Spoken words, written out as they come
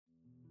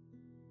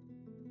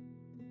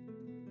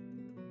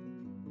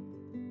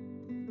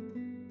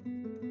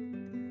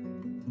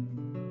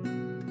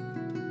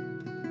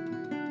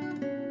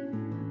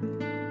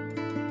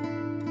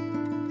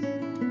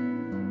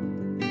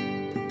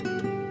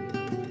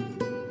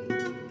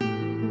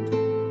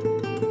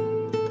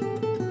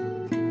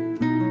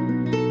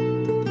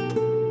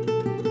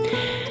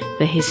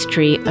The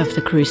History of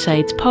the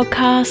Crusades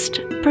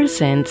podcast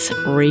presents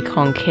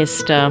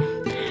Reconquista,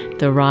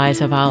 the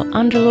rise of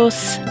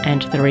Al-Andalus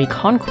and the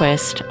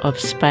reconquest of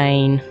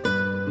Spain.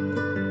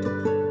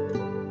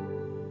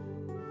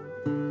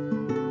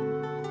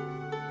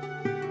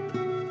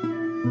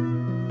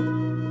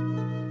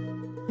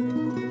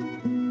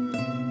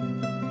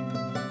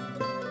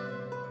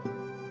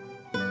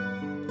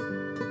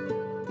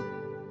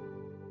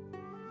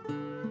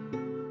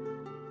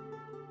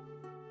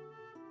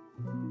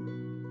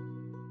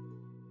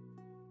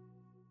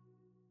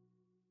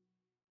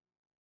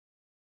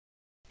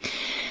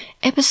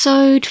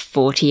 Episode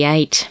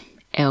 48,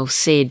 El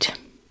Cid.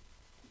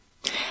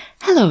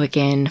 Hello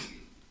again.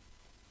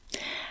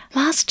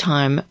 Last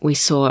time we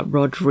saw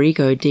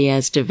Rodrigo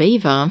Diaz de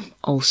Vivar,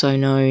 also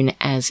known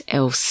as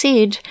El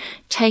Cid,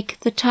 take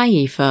the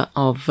Taifa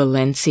of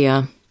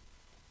Valencia.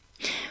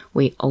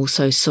 We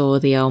also saw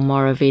the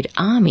Almoravid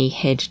army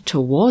head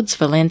towards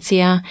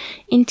Valencia,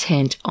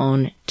 intent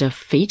on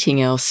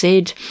defeating El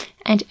Cid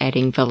and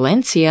adding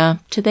Valencia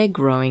to their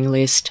growing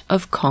list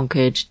of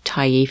conquered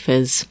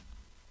Taifas.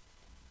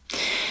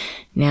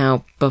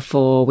 Now,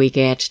 before we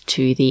get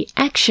to the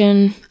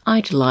action,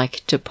 I'd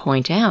like to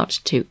point out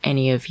to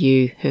any of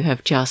you who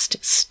have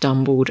just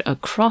stumbled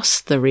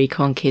across the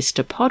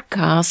Reconquista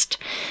podcast,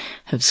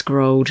 have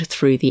scrolled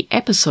through the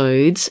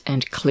episodes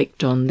and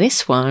clicked on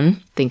this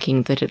one,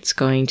 thinking that it's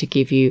going to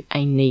give you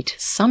a neat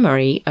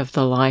summary of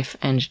the life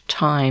and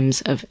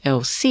times of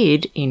El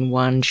Cid in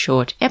one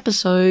short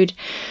episode.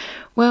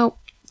 Well,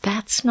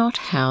 that's not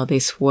how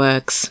this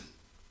works.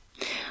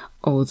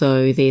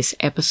 Although this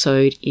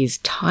episode is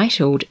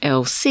titled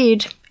El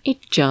Cid,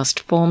 it just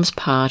forms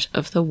part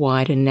of the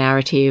wider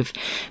narrative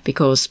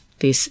because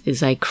this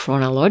is a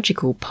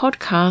chronological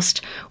podcast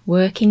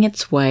working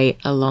its way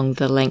along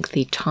the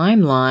lengthy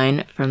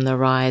timeline from the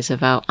rise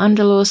of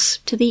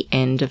Al-Andalus to the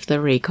end of the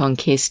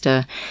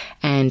Reconquista,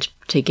 and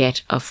to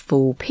get a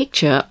full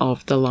picture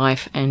of the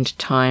life and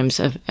times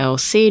of El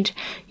Cid,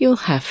 you'll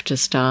have to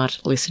start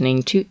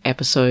listening to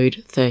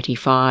episode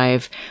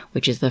 35,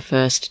 which is the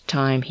first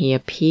time he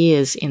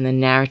appears in the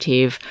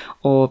narrative,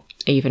 or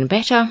even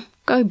better,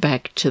 go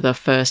back to the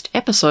first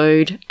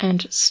episode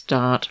and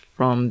start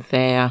from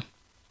there.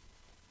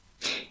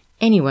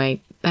 Anyway,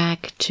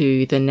 back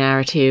to the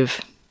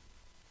narrative.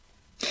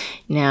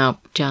 Now,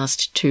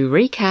 just to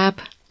recap,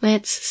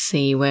 let's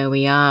see where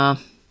we are.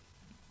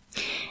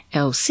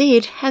 El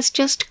Cid has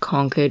just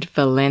conquered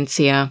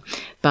Valencia,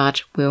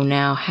 but will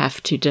now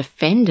have to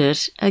defend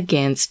it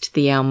against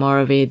the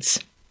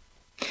Almoravids.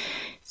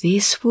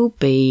 This will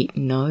be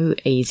no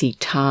easy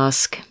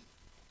task.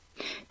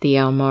 The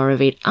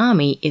Almoravid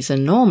army is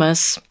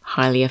enormous,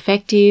 highly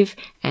effective,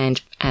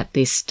 and at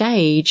this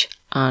stage,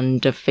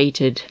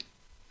 undefeated.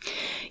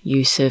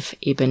 Yusuf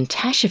ibn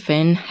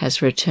Tashifen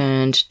has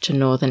returned to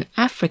northern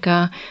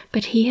Africa,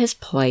 but he has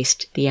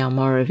placed the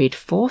Almoravid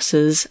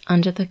forces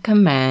under the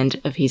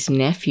command of his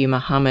nephew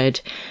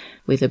Muhammad,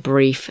 with a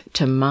brief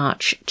to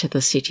march to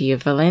the city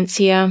of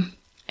Valencia,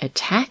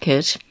 attack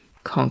it,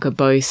 conquer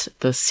both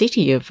the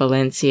city of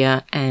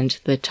Valencia and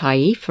the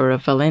Taifa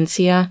of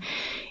Valencia,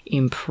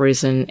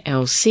 imprison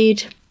El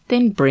Cid,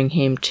 then bring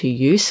him to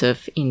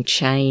Yusuf in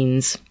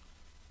chains.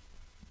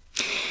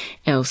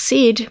 El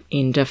Cid,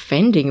 in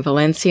defending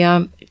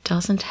Valencia,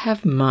 doesn't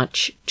have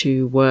much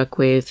to work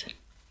with.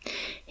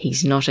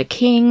 He's not a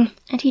king,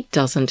 and he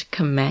doesn't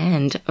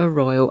command a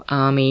royal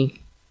army.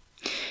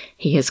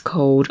 He has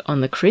called on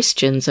the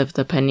Christians of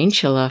the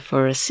peninsula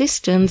for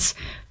assistance,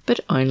 but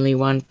only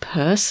one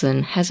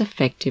person has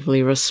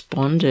effectively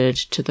responded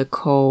to the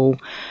call,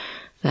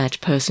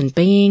 that person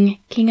being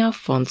King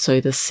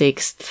Alfonso VI.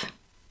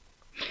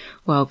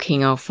 While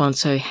King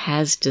Alfonso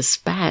has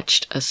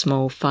dispatched a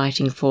small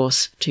fighting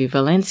force to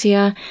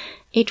Valencia,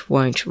 it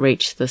won't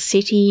reach the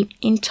city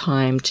in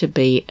time to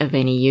be of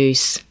any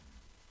use.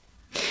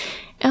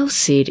 El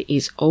Cid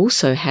is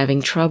also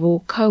having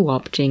trouble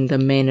co-opting the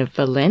men of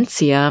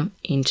Valencia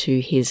into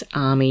his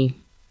army.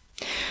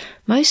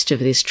 Most of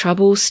this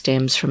trouble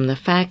stems from the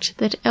fact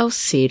that El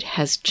Cid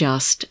has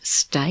just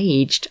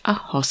staged a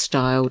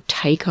hostile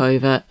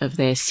takeover of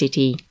their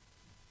city.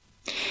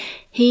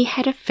 He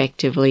had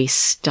effectively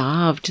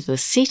starved the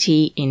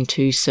city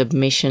into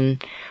submission,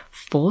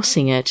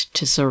 forcing it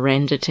to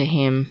surrender to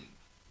him.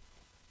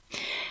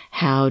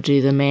 How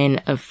do the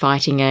men of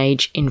fighting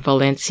age in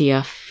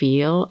Valencia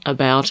feel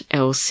about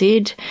El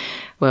Cid?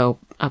 Well,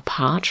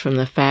 apart from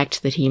the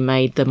fact that he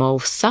made them all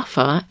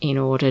suffer in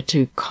order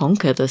to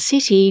conquer the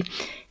city,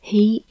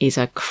 he is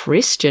a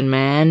Christian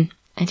man,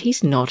 and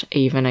he's not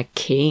even a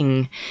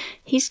king.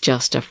 He's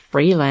just a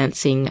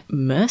freelancing,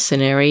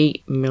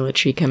 mercenary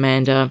military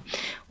commander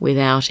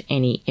without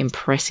any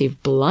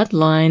impressive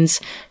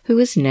bloodlines, who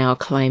is now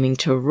claiming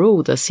to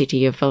rule the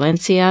city of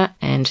Valencia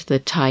and the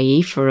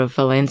Taifa of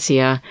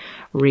Valencia,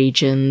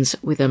 regions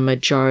with a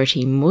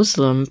majority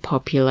Muslim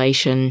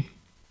population.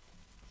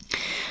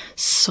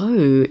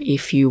 So,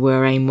 if you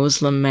were a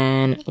Muslim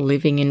man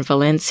living in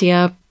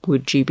Valencia,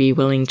 would you be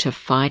willing to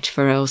fight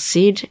for El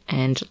Cid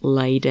and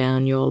lay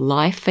down your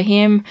life for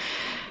him?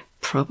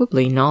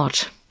 Probably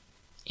not.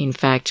 In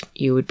fact,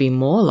 you would be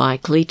more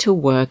likely to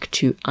work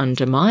to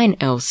undermine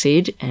El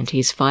Cid and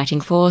his fighting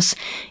force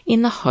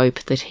in the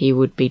hope that he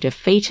would be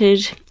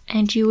defeated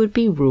and you would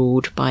be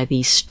ruled by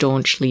the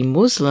staunchly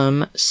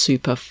Muslim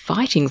super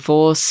fighting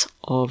force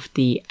of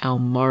the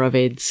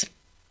Almoravids.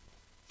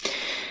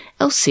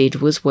 El Cid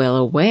was well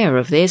aware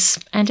of this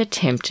and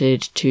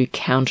attempted to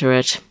counter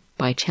it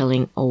by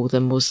telling all the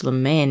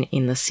Muslim men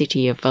in the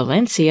city of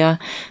Valencia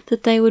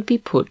that they would be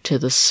put to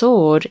the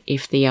sword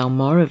if the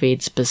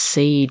Almoravids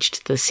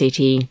besieged the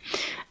city,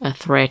 a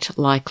threat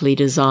likely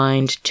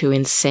designed to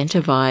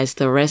incentivize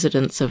the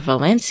residents of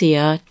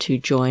Valencia to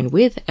join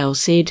with El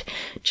Cid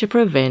to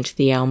prevent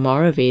the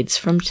Almoravids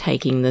from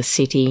taking the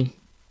city.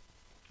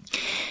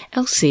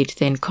 El Cid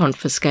then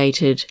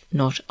confiscated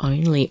not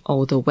only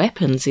all the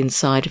weapons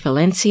inside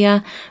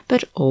Valencia,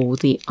 but all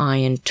the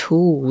iron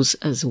tools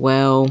as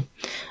well,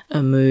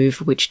 a move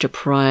which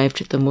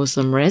deprived the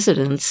Muslim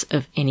residents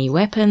of any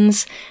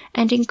weapons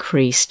and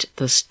increased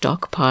the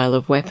stockpile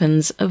of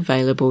weapons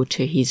available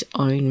to his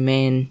own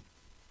men.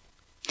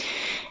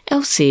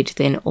 El Cid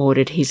then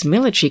ordered his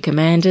military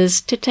commanders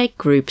to take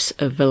groups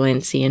of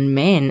Valencian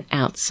men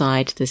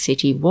outside the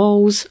city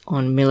walls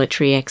on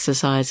military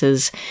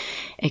exercises,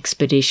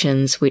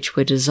 expeditions which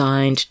were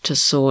designed to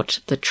sort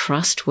the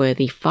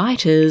trustworthy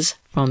fighters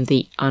from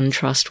the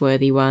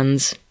untrustworthy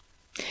ones.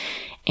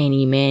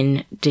 Any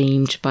men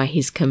deemed by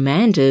his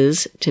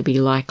commanders to be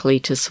likely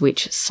to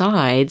switch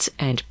sides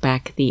and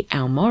back the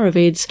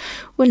Almoravids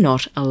were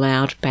not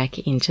allowed back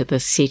into the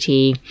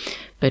city,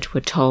 but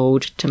were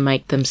told to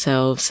make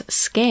themselves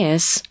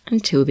scarce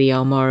until the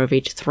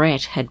Almoravid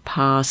threat had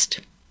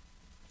passed.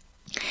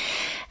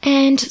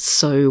 And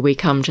so we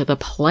come to the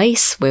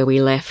place where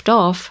we left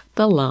off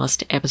the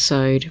last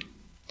episode.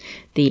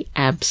 The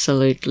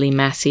absolutely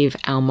massive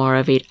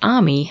Almoravid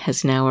army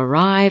has now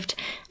arrived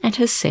and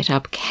has set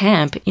up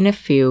camp in a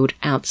field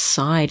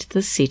outside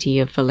the city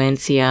of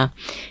Valencia,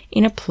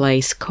 in a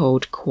place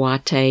called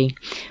Cuarte,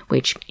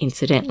 which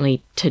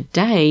incidentally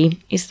today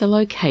is the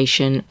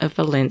location of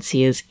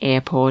Valencia's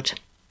airport.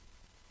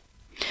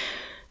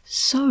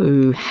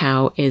 So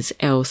how is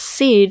El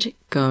Cid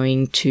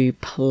going to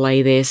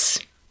play this?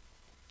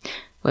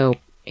 Well,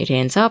 it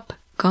ends up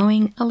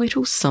going a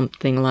little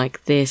something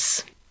like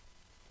this.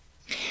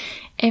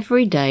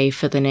 Every day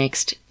for the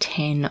next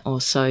 10 or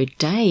so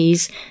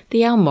days,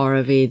 the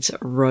Almoravids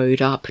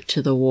rode up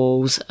to the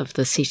walls of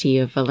the city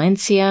of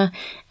Valencia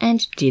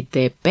and did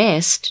their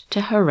best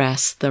to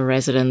harass the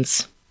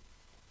residents.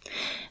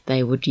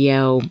 They would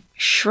yell,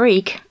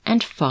 shriek,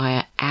 and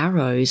fire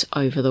arrows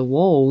over the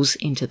walls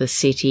into the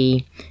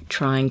city,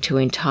 trying to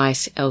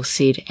entice El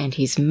Cid and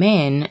his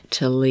men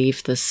to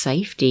leave the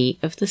safety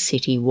of the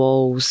city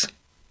walls.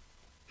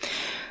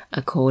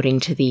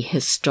 According to the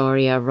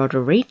Historia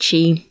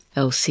Roderici,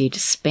 El Cid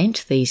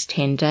spent these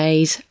 10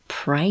 days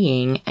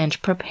praying and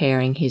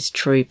preparing his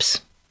troops.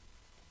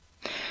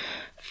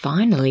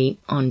 Finally,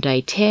 on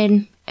day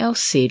 10, El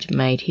Cid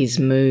made his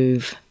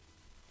move.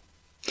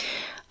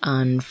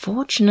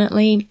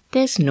 Unfortunately,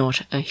 there's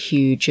not a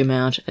huge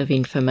amount of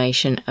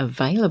information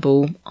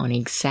available on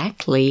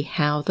exactly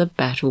how the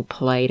battle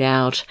played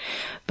out,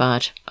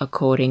 but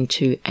according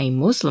to a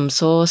Muslim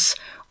source,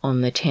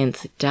 on the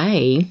 10th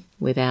day,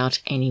 without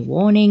any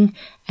warning,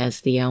 as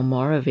the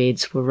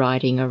Almoravids were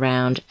riding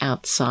around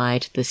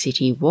outside the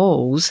city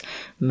walls,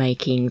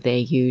 making their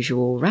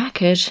usual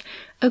racket,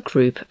 a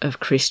group of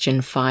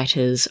Christian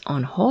fighters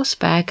on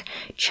horseback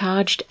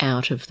charged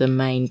out of the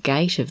main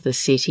gate of the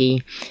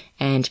city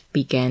and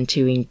began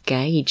to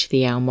engage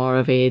the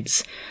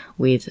Almoravids,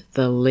 with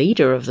the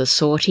leader of the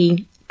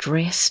sortie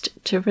dressed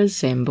to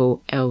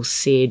resemble El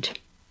Cid.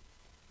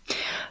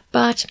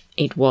 But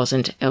it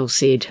wasn't El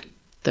Cid.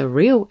 The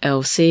real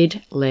El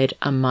Cid led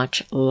a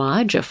much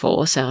larger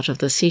force out of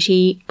the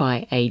city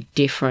by a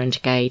different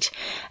gate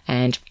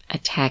and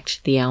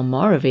attacked the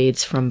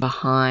Almoravids from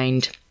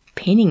behind,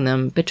 pinning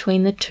them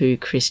between the two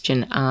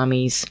Christian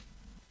armies.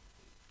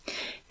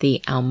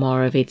 The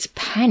Almoravids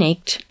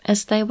panicked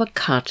as they were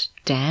cut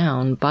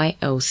down by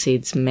El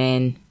Cid's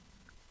men.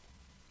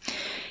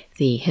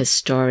 The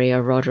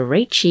Historia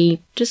Roderici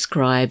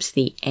describes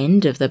the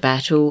end of the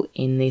battle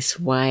in this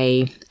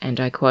way, and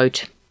I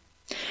quote,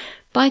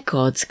 "By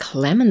God's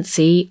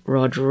clemency,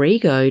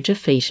 Rodrigo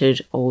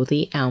defeated all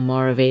the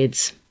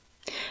Almoravids.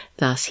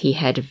 Thus he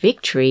had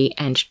victory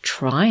and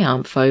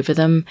triumph over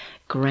them,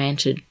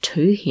 granted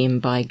to him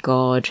by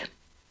God.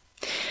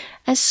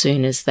 As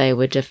soon as they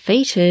were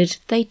defeated,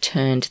 they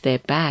turned their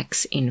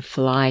backs in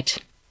flight.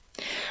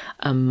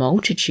 A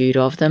multitude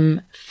of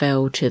them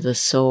fell to the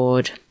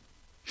sword.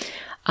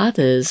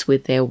 Others,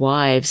 with their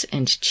wives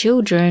and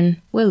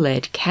children, were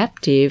led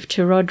captive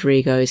to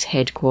Rodrigo's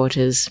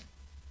headquarters.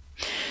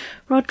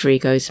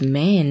 Rodrigo's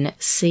men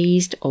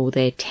seized all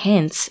their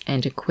tents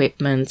and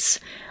equipments,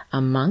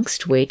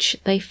 amongst which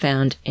they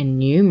found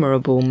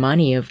innumerable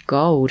money of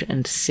gold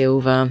and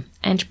silver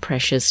and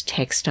precious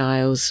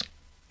textiles.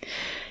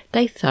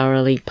 They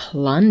thoroughly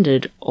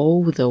plundered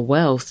all the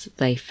wealth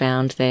they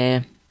found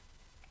there.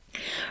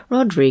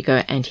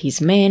 Rodrigo and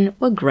his men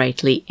were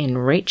greatly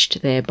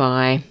enriched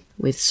thereby,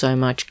 with so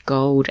much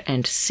gold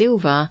and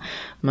silver,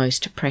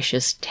 most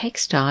precious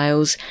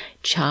textiles,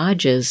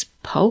 chargers,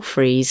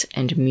 palfreys,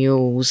 and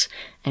mules,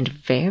 and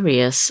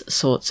various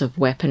sorts of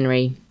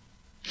weaponry.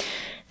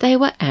 They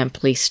were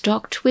amply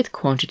stocked with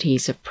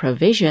quantities of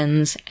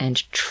provisions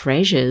and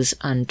treasures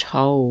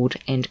untold."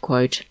 End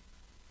quote.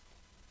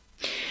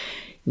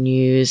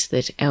 News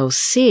that El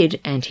Cid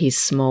and his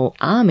small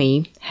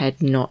army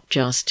had not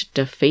just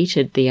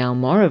defeated the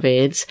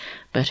Almoravids,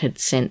 but had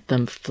sent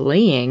them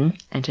fleeing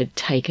and had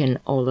taken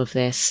all of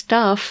their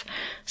stuff,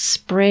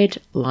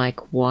 spread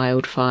like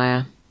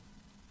wildfire.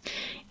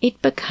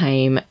 It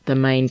became the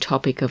main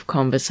topic of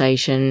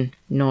conversation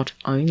not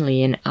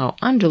only in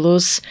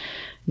Al-Andalus,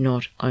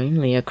 not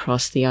only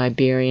across the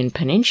Iberian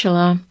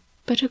Peninsula,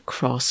 but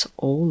across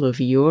all of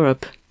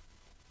Europe.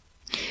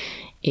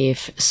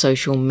 If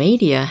social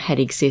media had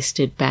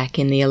existed back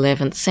in the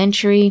 11th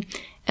century,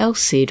 El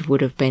Cid would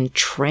have been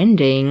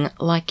trending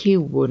like you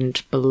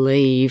wouldn't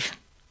believe.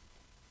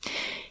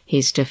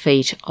 His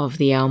defeat of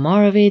the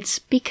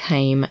Almoravids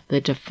became the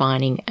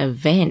defining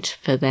event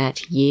for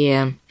that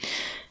year,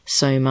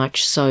 so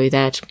much so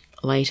that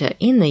later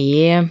in the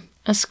year,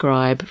 a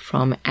scribe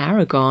from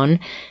Aragon,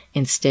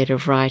 instead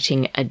of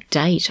writing a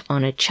date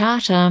on a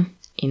charter,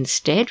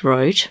 instead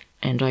wrote,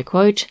 and I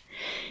quote,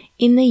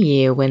 "In the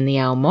year when the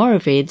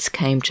Almoravids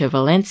came to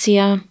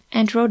Valencia,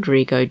 and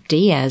Rodrigo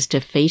Diaz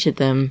defeated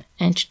them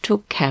and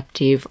took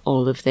captive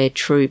all of their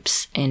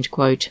troops." End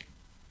quote.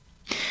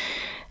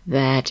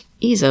 That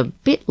is a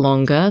bit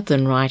longer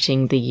than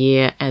writing the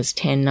year as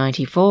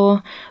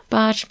 1094,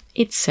 but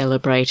it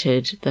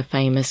celebrated the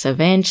famous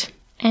event,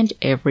 and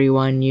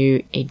everyone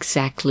knew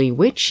exactly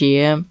which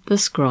year the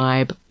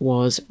scribe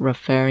was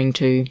referring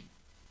to.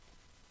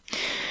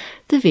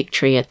 The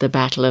victory at the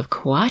Battle of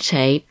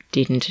Coate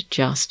didn't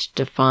just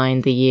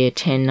define the year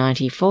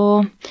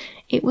 1094,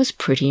 it was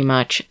pretty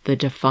much the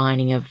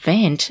defining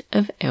event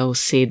of El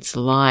Cid's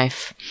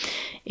life.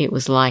 It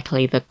was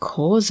likely the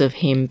cause of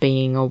him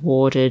being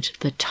awarded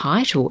the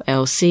title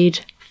El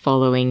Cid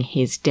following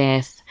his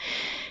death.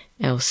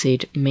 El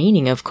Cid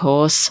meaning, of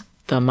course,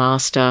 the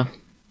master,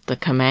 the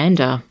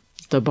commander,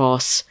 the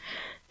boss,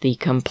 the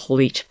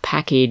complete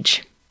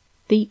package,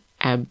 the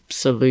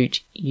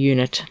absolute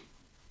unit.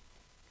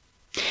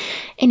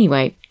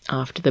 Anyway,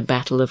 after the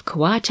Battle of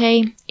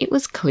Coate, it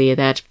was clear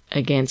that,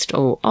 against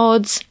all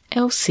odds,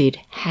 El Cid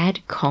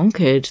had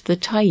conquered the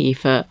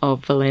Taifa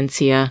of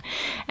Valencia,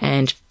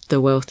 and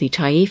the wealthy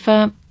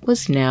Taifa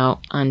was now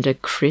under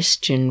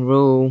Christian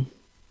rule.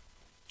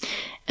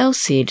 El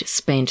Cid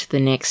spent the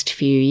next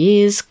few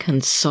years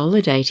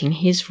consolidating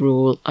his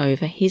rule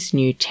over his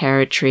new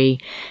territory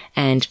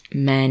and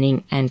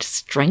manning and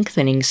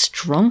strengthening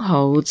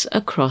strongholds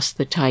across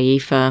the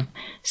Taifa,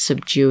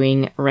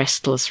 subduing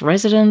restless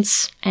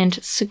residents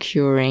and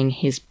securing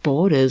his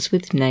borders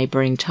with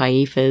neighbouring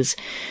Taifas,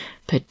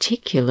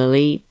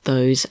 particularly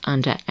those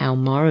under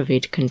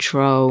Almoravid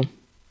control.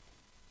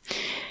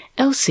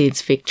 El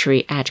Cid's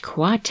victory at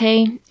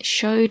Coate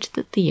showed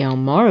that the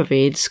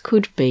Almoravids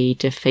could be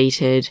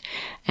defeated,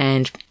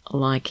 and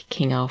like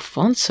King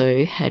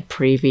Alfonso had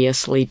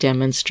previously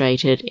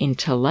demonstrated in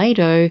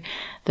Toledo,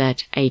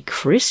 that a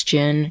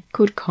Christian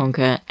could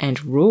conquer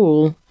and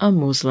rule a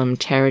Muslim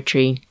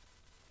territory.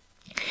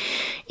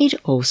 It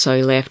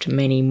also left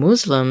many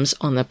Muslims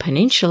on the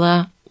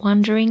peninsula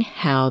wondering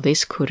how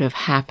this could have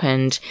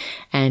happened,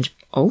 and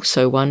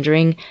also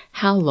wondering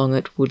how long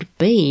it would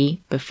be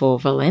before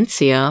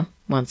Valencia,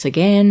 once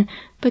again,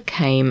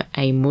 became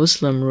a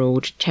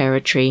Muslim-ruled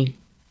territory.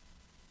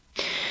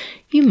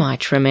 You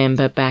might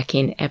remember back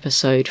in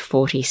episode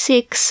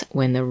 46,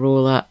 when the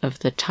ruler of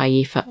the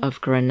Taifa of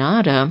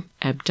Granada,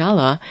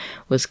 Abdallah,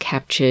 was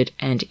captured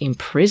and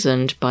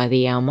imprisoned by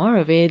the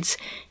Almoravids,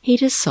 he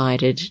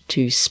decided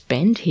to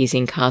spend his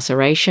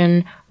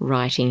incarceration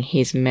writing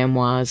his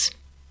memoirs.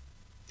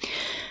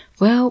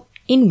 Well,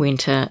 in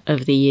winter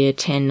of the year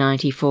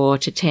 1094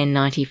 to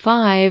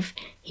 1095,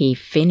 he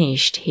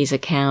finished his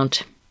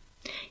account.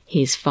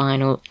 His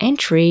final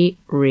entry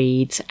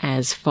reads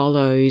as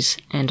follows,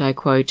 and I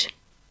quote,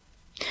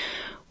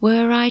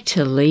 "Were I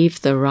to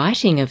leave the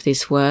writing of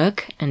this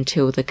work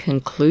until the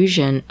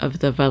conclusion of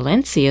the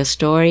Valencia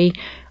story,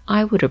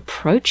 I would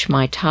approach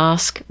my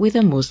task with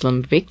a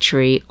Muslim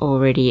victory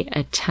already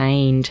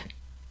attained.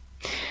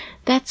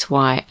 That's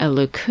why a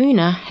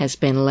lacuna has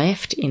been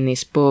left in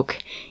this book,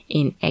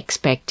 in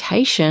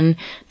expectation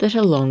that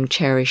a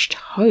long-cherished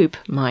hope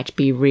might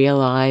be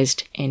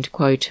realized." End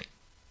quote.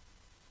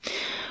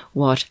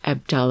 What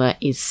Abdallah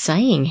is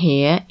saying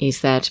here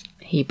is that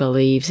he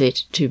believes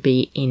it to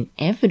be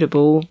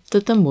inevitable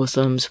that the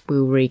Muslims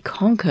will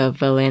reconquer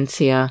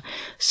Valencia,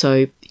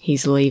 so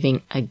he's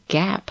leaving a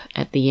gap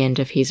at the end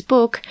of his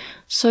book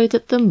so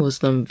that the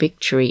Muslim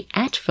victory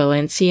at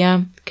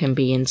Valencia can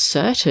be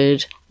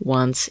inserted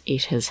once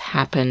it has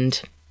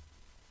happened.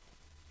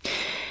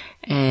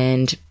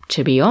 And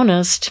to be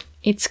honest,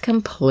 it's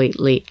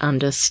completely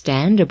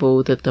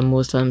understandable that the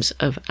Muslims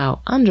of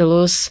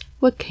Al-Andalus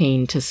were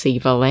keen to see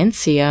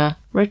Valencia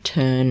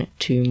return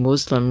to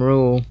Muslim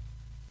rule.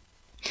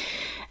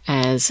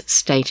 As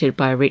stated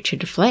by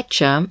Richard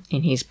Fletcher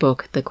in his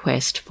book The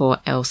Quest for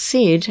El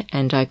Cid,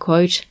 and I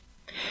quote,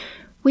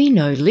 "We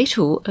know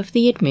little of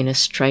the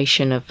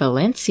administration of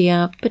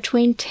Valencia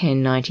between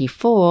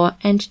 1094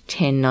 and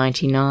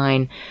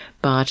 1099,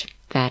 but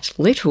that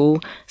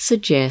little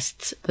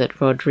suggests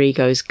that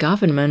Rodrigo's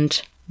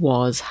government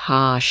was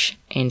harsh."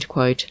 End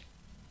quote.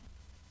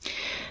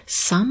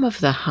 Some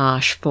of the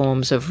harsh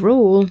forms of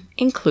rule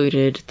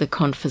included the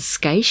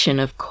confiscation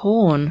of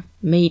corn,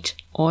 meat,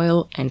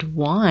 oil, and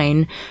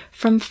wine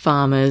from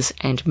farmers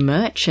and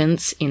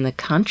merchants in the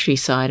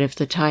countryside of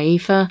the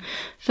Taifa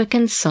for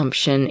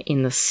consumption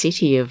in the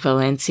city of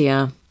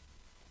Valencia.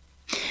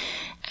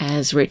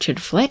 As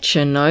Richard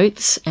Fletcher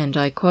notes, and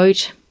I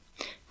quote,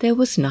 "There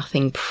was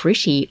nothing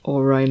pretty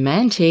or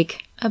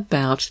romantic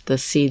about the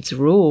Cid's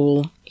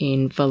rule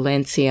in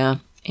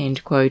Valencia."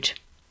 End quote.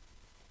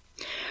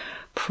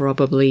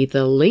 Probably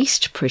the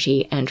least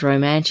pretty and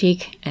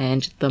romantic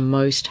and the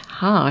most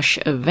harsh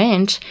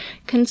event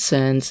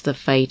concerns the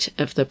fate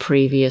of the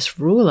previous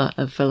ruler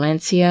of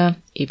Valencia,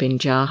 Ibn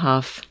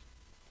Jahaf.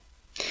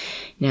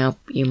 Now,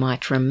 you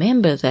might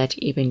remember that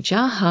Ibn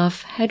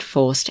Jahaf had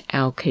forced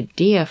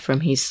Al-Qadir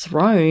from his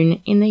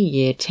throne in the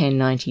year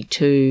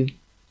 1092.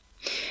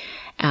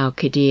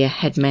 Al-Qadir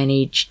had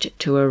managed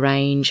to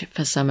arrange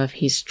for some of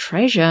his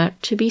treasure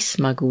to be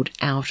smuggled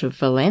out of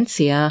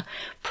Valencia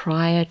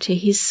prior to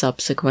his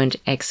subsequent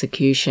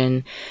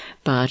execution,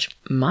 but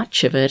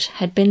much of it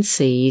had been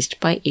seized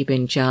by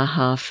Ibn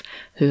Jahaf,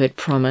 who had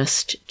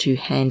promised to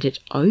hand it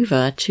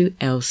over to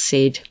El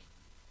Cid.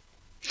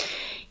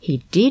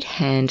 He did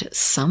hand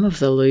some of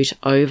the loot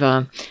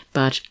over,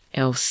 but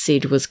El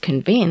Cid was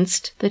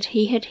convinced that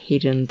he had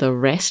hidden the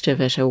rest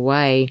of it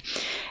away,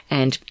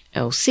 and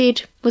El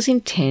Cid was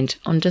intent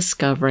on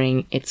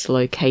discovering its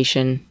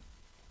location.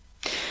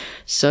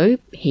 So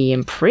he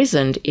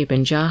imprisoned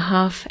Ibn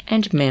Jahaf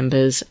and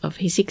members of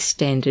his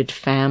extended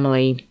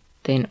family,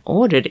 then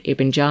ordered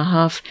Ibn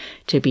Jahaf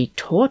to be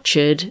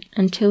tortured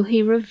until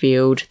he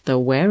revealed the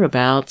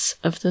whereabouts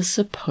of the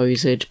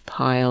supposed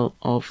pile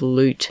of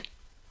loot.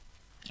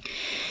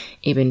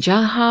 Ibn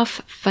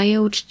Jahaf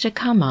failed to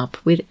come up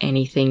with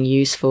anything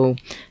useful,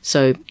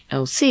 so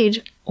El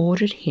Cid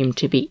ordered him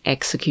to be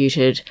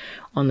executed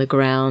on the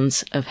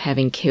grounds of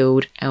having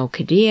killed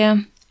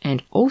Al-Qadir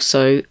and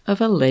also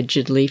of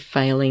allegedly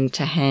failing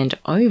to hand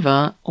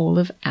over all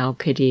of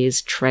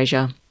Al-Qadir's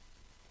treasure.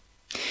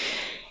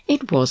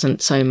 It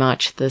wasn't so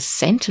much the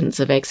sentence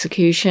of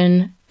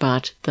execution,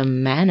 but the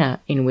manner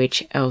in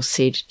which El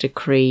Cid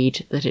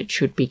decreed that it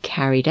should be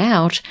carried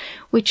out,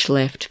 which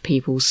left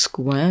people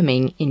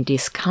squirming in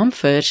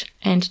discomfort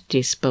and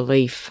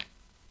disbelief.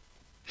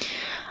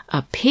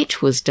 A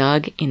pit was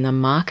dug in the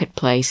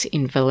marketplace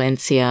in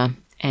Valencia,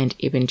 and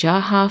Ibn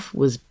Jahaf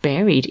was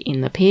buried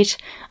in the pit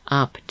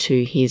up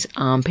to his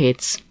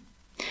armpits.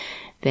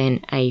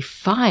 Then a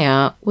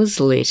fire was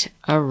lit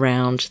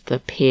around the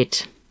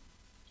pit.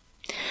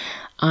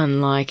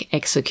 Unlike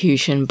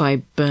execution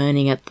by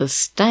burning at the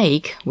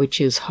stake, which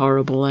is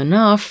horrible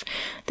enough,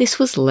 this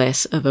was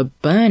less of a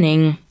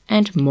burning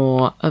and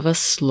more of a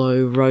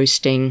slow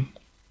roasting.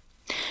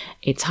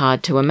 It's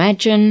hard to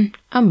imagine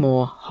a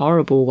more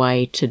horrible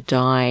way to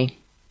die.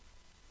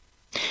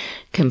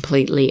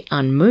 Completely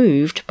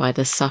unmoved by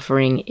the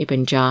suffering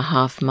Ibn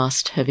Jahaf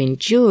must have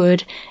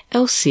endured,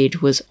 El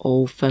Cid was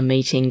all for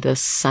meting the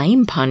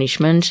same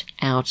punishment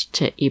out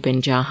to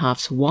Ibn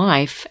Jahaf's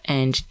wife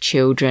and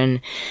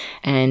children,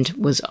 and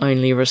was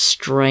only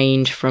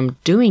restrained from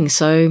doing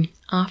so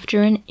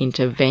after an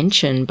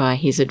intervention by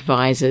his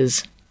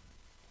advisors.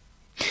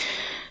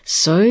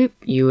 So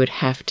you would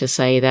have to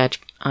say that,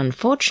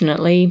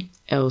 unfortunately,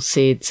 El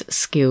Cid's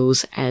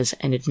skills as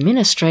an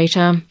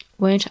administrator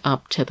weren't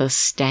up to the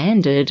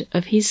standard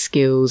of his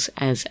skills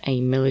as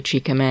a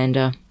military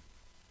commander.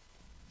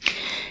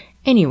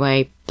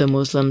 Anyway, the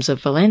Muslims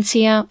of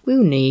Valencia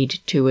will need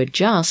to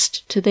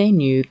adjust to their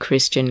new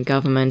Christian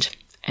government,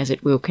 as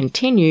it will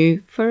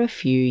continue for a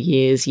few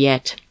years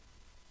yet.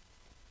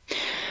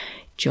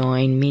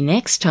 Join me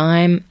next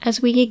time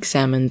as we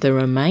examine the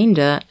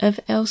remainder of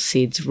El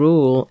Cid's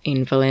rule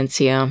in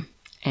Valencia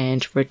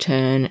and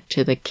return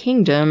to the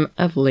Kingdom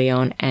of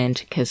Leon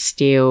and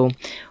Castile,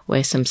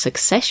 where some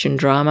succession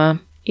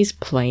drama is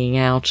playing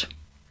out.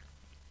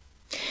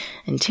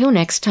 Until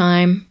next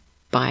time,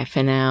 bye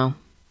for now.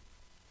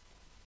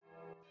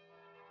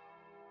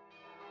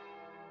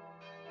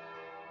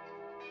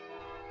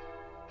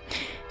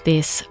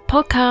 This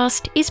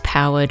podcast is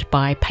powered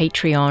by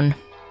Patreon.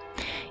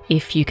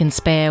 If you can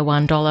spare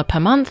 $1 per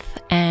month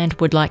and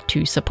would like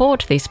to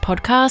support this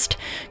podcast,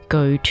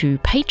 go to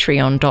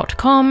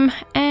patreon.com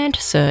and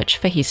search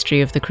for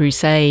History of the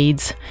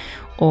Crusades,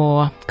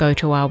 or go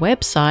to our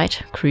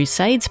website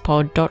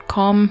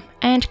crusadespod.com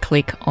and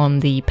click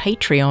on the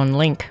Patreon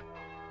link.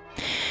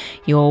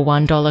 Your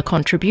 $1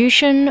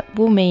 contribution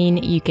will mean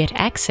you get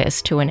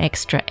access to an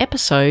extra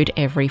episode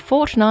every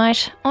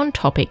fortnight on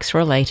topics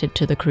related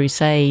to the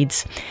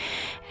Crusades.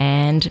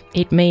 And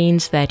it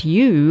means that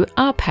you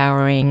are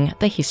powering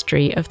the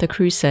History of the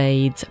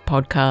Crusades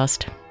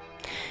podcast.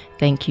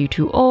 Thank you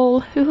to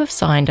all who have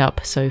signed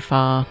up so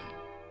far.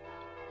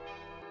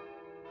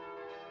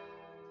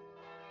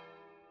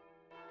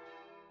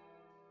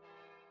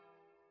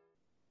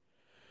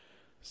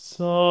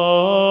 Sanctus,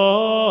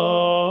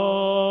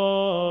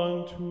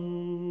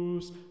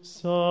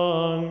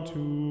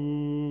 Sanctus,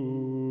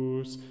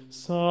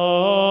 Sanctus.